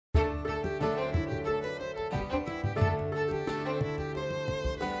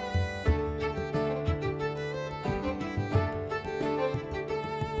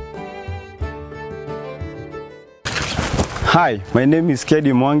Hi, my name is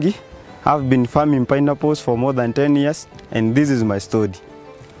Kedi Mwangi. I've been farming pineapples for more than 10 years and this is my story.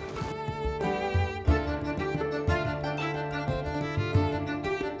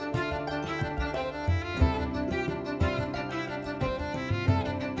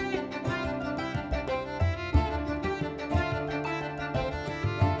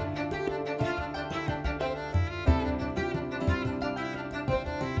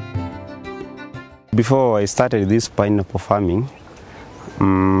 Before I started this pineapple farming,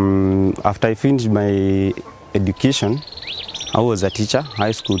 after I finished my education, I was a teacher,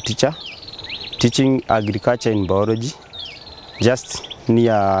 high school teacher, teaching agriculture and biology, just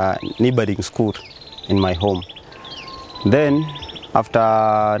near neighboring school in my home. Then,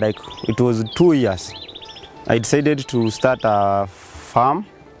 after it was 2 years, I decided to start a farm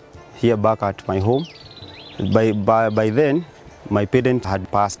here back at my home. By then, my parents had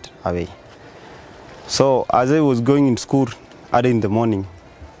passed away. So as I was going in school early in the morning,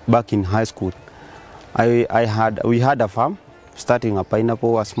 back in high school, we had a farm, starting a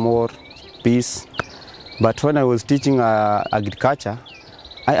pineapple, a small piece. But when I was teaching agriculture,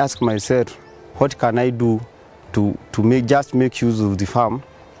 I asked myself, what can I do to make use of the farm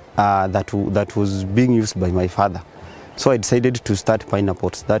that was being used by my father? So I decided to start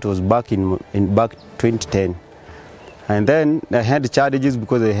pineapples. That was back in 2010. And then I had challenges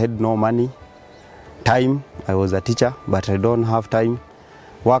because I had no money. Time, I was a teacher, but I don't have time.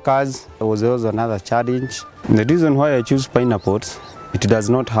 Workers was also another challenge. The reason why I choose pineapples, it does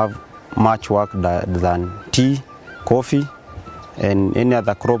not have much work than tea, coffee, and any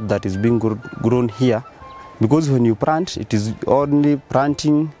other crop that is being grown here. Because when you plant, it is only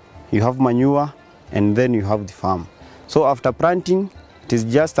planting, you have manure, and then you have the farm. So after planting, it is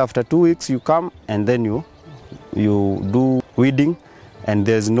just after 2 weeks you come and then you do weeding, and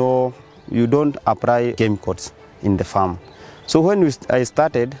you don't apply chemicals in the farm. So when I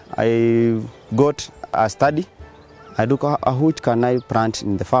started, I got a study. I look at how can I plant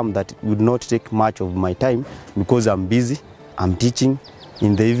in the farm that would not take much of my time because I'm busy, I'm teaching.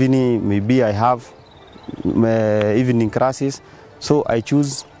 In the evening, maybe I have evening classes. So I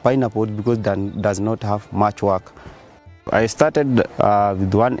choose pineapple because that does not have much work. I started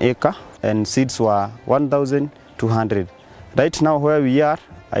with 1 acre and seeds were 1,200. Right now where we are,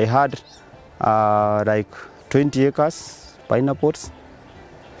 I had 20 acres pineapples,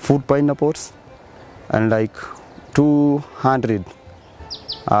 food pineapples, and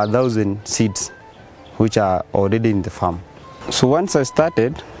 200,000 seeds which are already in the farm. So once I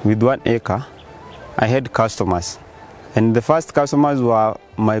started with 1 acre, I had customers, and the first customers were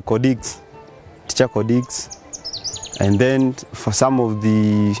my colleagues, teacher colleagues, and then for some of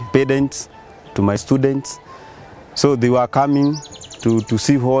the parents to my students. So they were coming to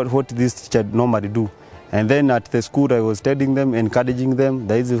see what this teacher normally do. And then at the school I was telling them, encouraging them,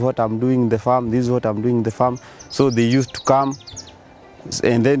 this is what I'm doing in the farm, this is what I'm doing in the farm. So they used to come,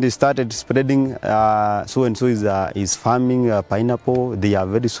 and then they started spreading, so-and-so is farming pineapple, they are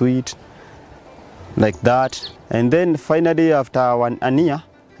very sweet, like that. And then finally after a year,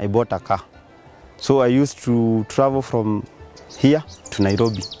 I bought a car. So I used to travel from here to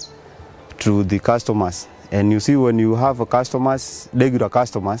Nairobi to the customers. And you see, when you have regular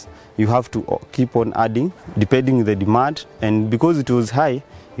customers, you have to keep on adding, depending on the demand. And because it was high,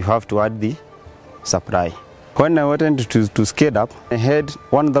 you have to add the supply. When I wanted to scale up, I had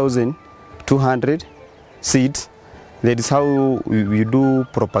 1,200 seeds. That is how we do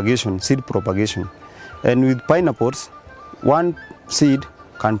propagation, seed propagation. And with pineapples, one seed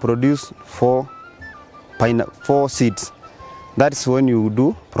can produce 4 seeds. That's when you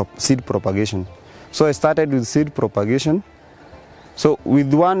do seed propagation. So I started with seed propagation. So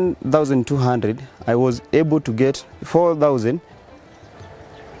with 1,200, I was able to get 4,000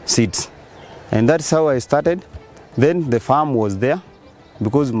 seeds. And that's how I started. Then the farm was there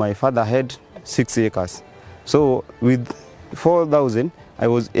because my father had 6 acres. So with 4,000, I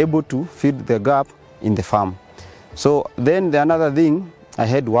was able to fill the gap in the farm. So then another thing, I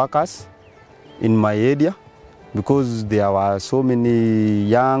had workers in my area because there were so many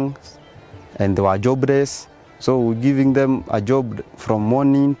young and they were jobless. So giving them a job from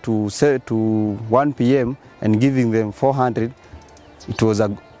morning to 1 p.m. and giving them 400, it was a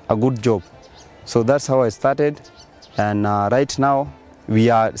good job. So that's how I started. And right now, we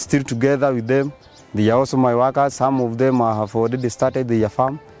are still together with them. They are also my workers. Some of them have already started their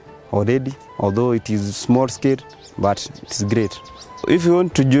farm already, although it is small scale, but it's great. If you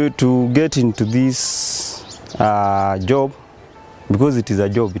want to get into this job, because it is a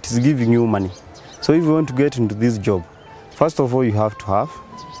job, it is giving you money. So if you want to get into this job, first of all you have to have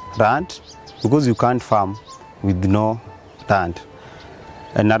land, because you can't farm with no land.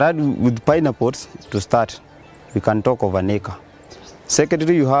 And around with pineapples, to start, we can talk of an acre.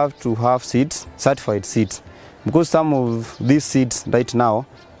 Secondly, you have to have seeds, certified seeds, because some of these seeds right now,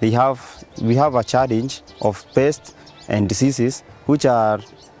 we have a challenge of pests and diseases which are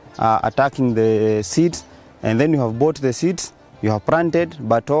attacking the seeds, and then you have bought the seeds, you have planted,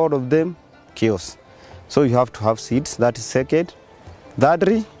 but all of them kills. So you have to have seeds, that is second.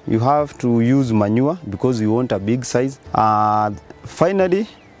 Thirdly, you have to use manure because you want a big size. Finally,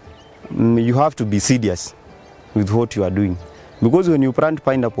 you have to be serious with what you are doing, because when you plant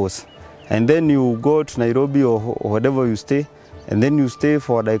pineapples and then you go to Nairobi or wherever you stay, and then you stay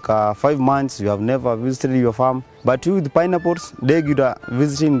for like 5 months, you have never visited your farm. But with pineapples, regular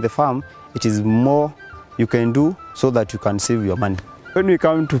visiting the farm, it is more you can do so that you can save your money. When we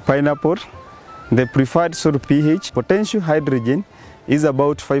come to pineapple, the preferred soil pH, potential hydrogen, is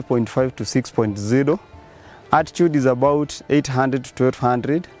about 5.5 to 6.0. Altitude is about 800 to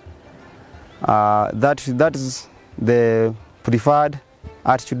 1200. That is the preferred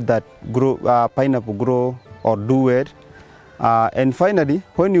altitude that pineapple grow or do well. And finally,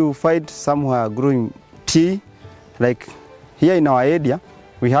 when you find somewhere growing tea, like here in our area,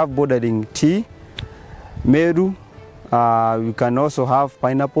 we have bordering tea, Meru. We can also have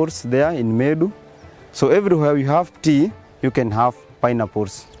pineapples there in Meru. So everywhere you have tea, you can have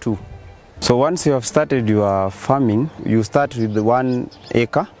pineapples too. So once you have started your farming, you start with 1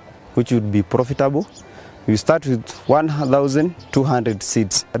 acre, which would be profitable. You start with 1,200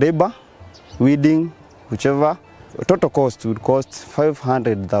 seeds. Labor, weeding, whichever, total cost would cost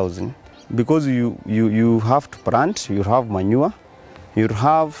 500,000, because you have to plant, you have manure, you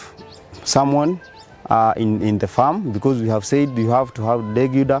have someone in the farm, because we have said you have to have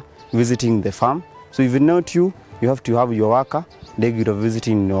regular visiting the farm. So if not you have to have your worker regular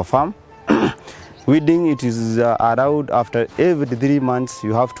visiting your farm. Weeding, it is allowed after every 3 months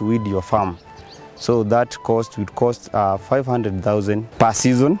you have to weed your farm. So that cost would cost 500,000 per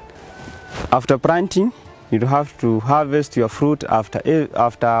season. After planting, you have to harvest your fruit after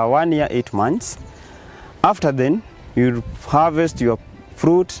 1 year, 8 months. After then, you harvest your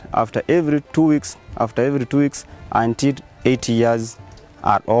fruit after every 2 weeks, until 8 years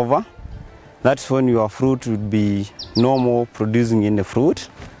are over. That's when your fruit would be no more producing any fruit.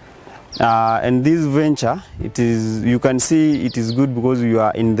 And this venture, you can see it is good because you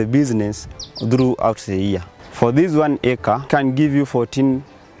are in the business throughout the year. For this 1 acre, can give you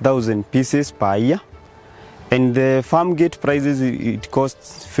 14,000 pieces per year. And the farm gate prices, it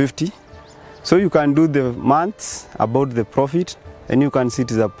costs 50. So you can do the months about the profit, and you can see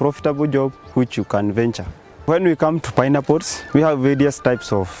it is a profitable job which you can venture. When we come to pineapples, we have various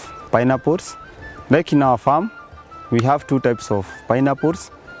types of pineapples. Like in our farm, we have 2 types of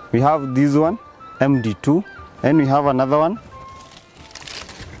pineapples. We have this one, MD2, and we have another one,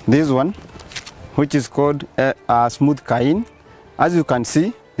 this one, which is called Smooth Cayenne. As you can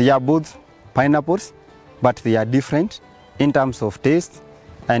see, they are both pineapples, but they are different in terms of taste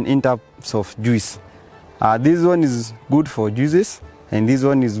and in terms of juice. This one is good for juices, and this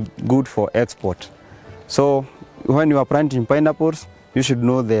one is good for export. So when you are planting pineapples, you should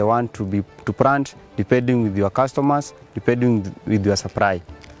know the one to plant depending with your customers, depending with your supply.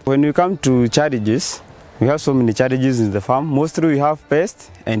 When we come to challenges, we have so many challenges in the farm. Mostly we have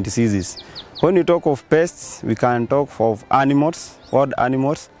pests and diseases. When we talk of pests, we can talk of animals, wild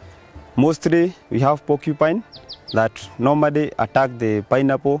animals. Mostly we have porcupine that normally attack the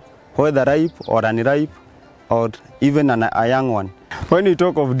pineapple, whether ripe or unripe, or even a young one. When we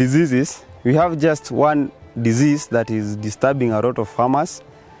talk of diseases, we have just one disease that is disturbing a lot of farmers,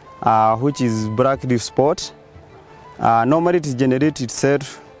 which is black leaf spot. Normally it generates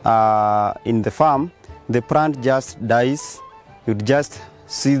itself in the farm. The plant just dies. You just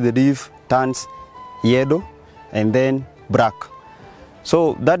see the leaf turns yellow and then black.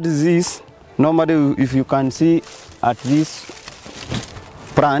 So that disease, normally if you can see at this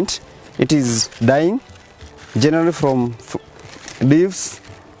plant, it is dying generally from leaves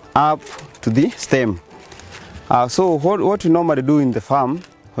up to the stem. So what you normally do in the farm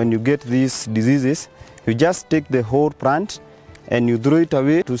when you get these diseases, you just take the whole plant and you throw it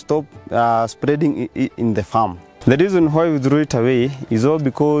away to stop spreading it in the farm. The reason why we throw it away is all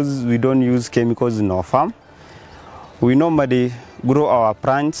because we don't use chemicals in our farm. We normally grow our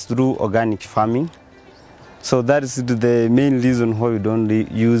plants through organic farming. So that is the main reason why we don't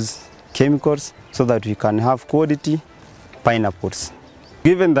use chemicals, so that we can have quality pineapples.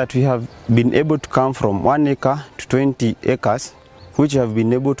 Given that we have been able to come from 1 acre to 20 acres, which we have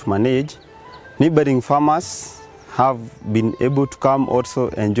been able to manage, neighboring farmers have been able to come also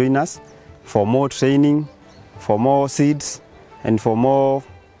and join us for more training, for more seeds and for more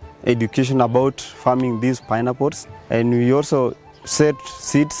education about farming these pineapples. And we also set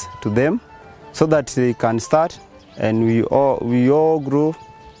seeds to them so that they can start, and we all grow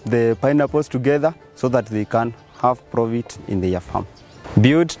the pineapples together so that they can have profit in their farm.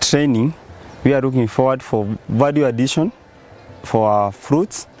 Beyond training, we are looking forward for value addition for our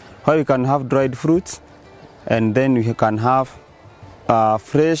fruits, how we can have dried fruits, and then we can have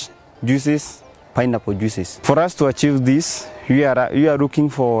fresh juices, pineapple juices. For us to achieve this, we are looking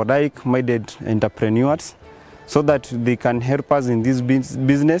for like-minded entrepreneurs so that they can help us in this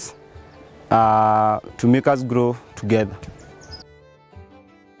business to make us grow together.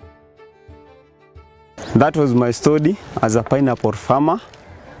 That was my story as a pineapple farmer,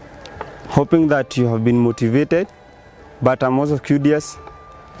 hoping that you have been motivated, but I'm also curious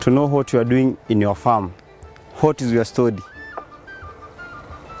to know what you are doing in your farm. What is your story?